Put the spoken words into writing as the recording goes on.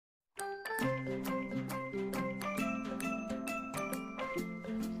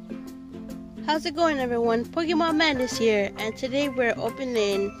How's it going, everyone? Pokemon Madness here, and today we're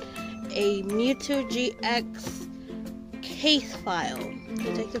opening a Mewtwo GX case file,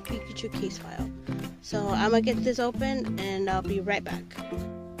 Detective Pikachu case file. So I'm gonna get this open and I'll be right back.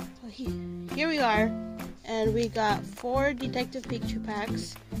 So here we are, and we got 4 Detective Pikachu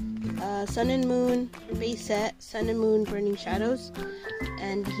packs, Sun and Moon base set, Sun and Moon Burning Shadows,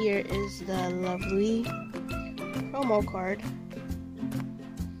 and here is the lovely promo card.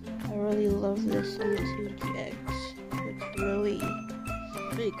 I really love this Mewtwo GX. It's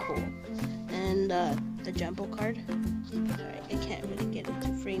really cool. And the jumbo card. Sorry, I can't really get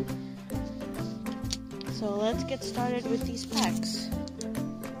into frame. So let's get started with these packs.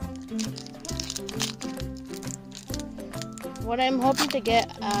 What I'm hoping to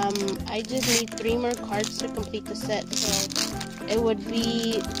get, I just need 3 more cards to complete the set. So it would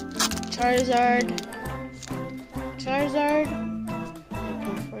be Charizard.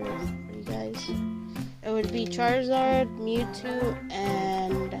 It would be Charizard, Mewtwo,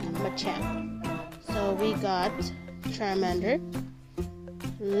 and Machamp. So we got Charmander,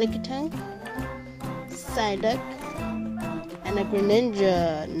 Lickitung, Psyduck, and a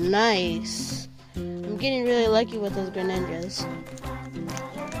Greninja. Nice! I'm getting really lucky with those Greninjas.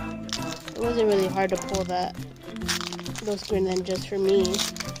 It wasn't really hard to pull those Greninjas for me,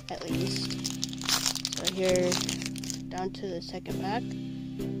 at least. So here, down to the second pack.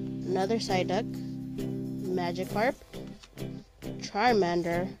 Another Psyduck, Magikarp,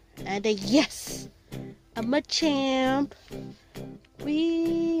 Charmander, and a Machamp.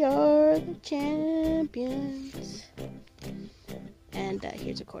 We are the champions. And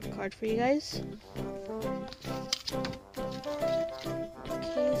here's a code card for you guys.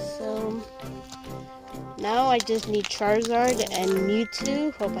 Okay, so now I just need Charizard and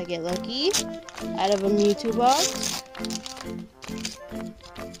Mewtwo. Hope I get lucky out of a Mewtwo box.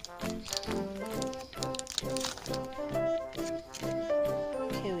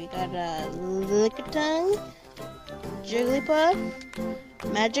 Lickitung, Jigglypuff,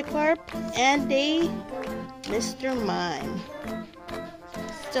 Magikarp, and a Mr. Mime.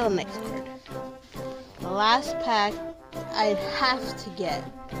 Still next card. The last pack, I'd have to get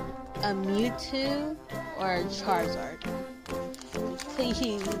a Mewtwo or a Charizard.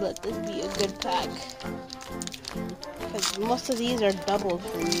 Please let this be a good pack, because most of these are doubles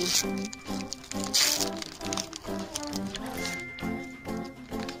for me.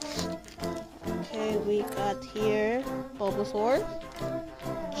 We got here Bulbasaur,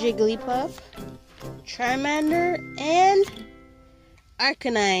 Jigglypuff, Charmander, and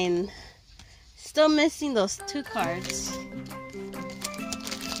Arcanine. Still missing those 2 cards.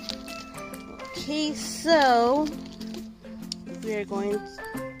 Okay, so we are going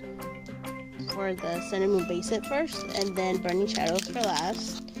for the Sun and Moon base set first, and then Burning Shadows for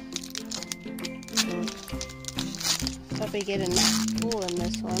last. Hope we get a nice pool in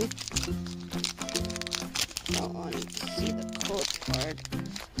this one. Don't want to see the code card.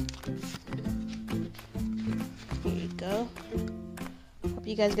 Here you go. Hope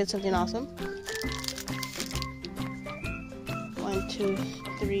you guys get something awesome. 1, 2,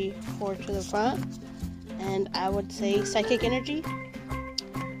 3, 4 to the front. And I would say Psychic Energy,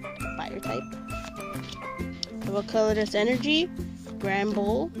 Fire type. Double Colorless Energy,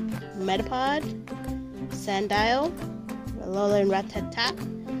 Granbull, Metapod, Sandile, Alolan Rattata,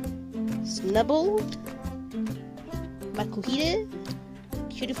 Snubbull, Makuhita,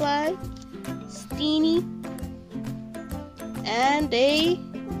 Cutiefly, Steenie, and a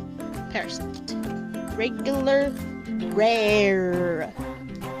Parasite. Regular rare.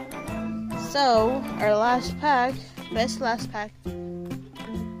 So, our last pack, last pack,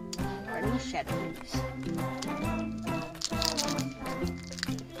 Burning Shadows.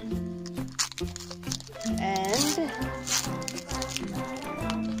 And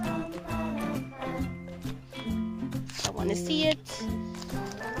want to see it.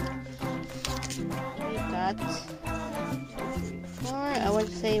 We got 2, 3, 4. I would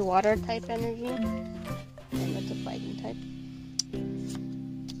say water type energy, and that's a fighting type.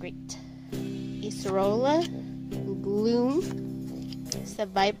 Great. Acerola, Gloom,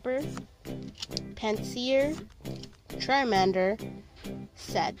 Seviper, Pansear, Charmander,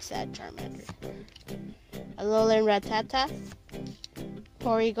 sad Charmander, Alolan Rattata,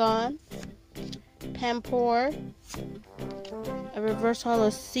 Porygon, Pampor, a reverse holo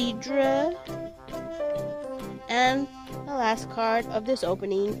Seadra, and the last card of this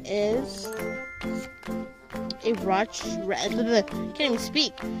opening is a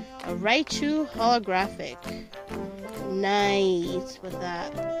Raichu holographic. Nice with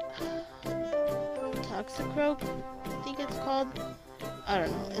that Toxicroak, I think it's called. I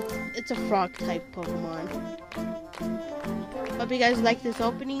don't know. It's a frog type Pokemon. Hope you guys like this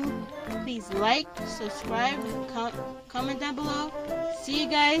opening. Please like, subscribe, comment down below. See you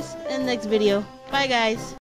guys in the next video. Bye guys.